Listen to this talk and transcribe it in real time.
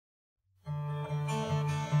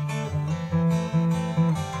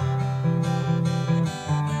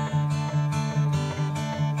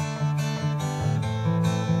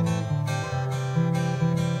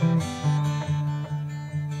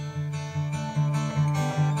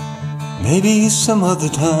Maybe some other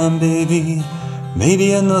time, baby,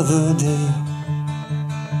 maybe another day.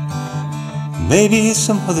 Maybe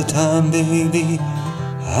some other time, baby,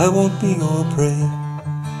 I won't be your prey.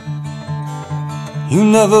 You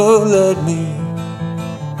never let me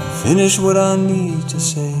finish what I need to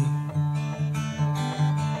say.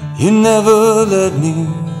 You never let me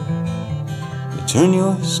turn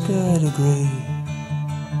your sky to gray.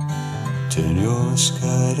 Turn your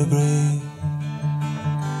sky to gray.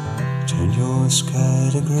 Turn your sky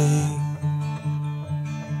to gray.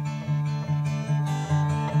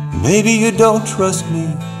 Maybe you don't trust me,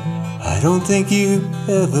 I don't think you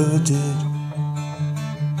ever did.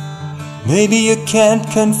 Maybe you can't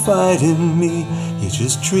confide in me, you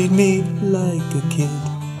just treat me like a kid.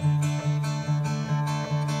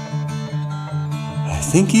 I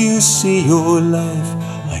think you see your life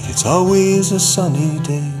like it's always a sunny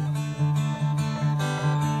day.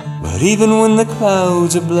 But even when the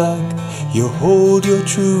clouds are black, you hold your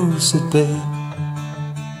truths at bay.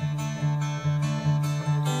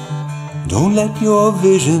 Don't let your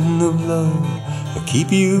vision of love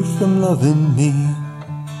keep you from loving me.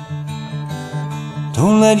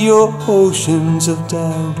 Don't let your oceans of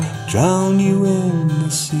doubt drown you in the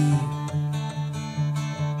sea.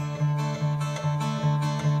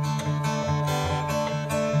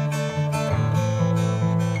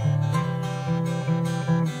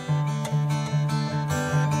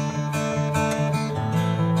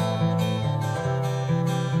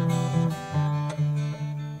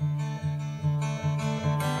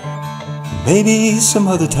 Maybe some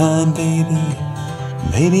other time, baby,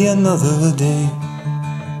 maybe another day.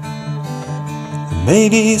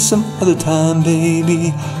 Maybe some other time,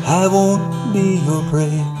 baby, I won't be your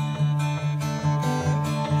prey.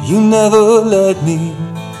 You never let me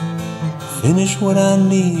finish what I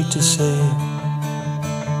need to say.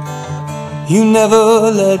 You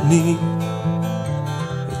never let me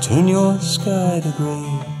turn your sky to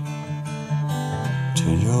gray.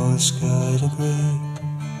 Turn your sky to gray.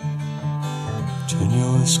 Turn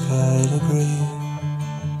your sky to gray.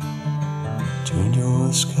 Turn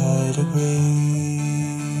your sky to gray.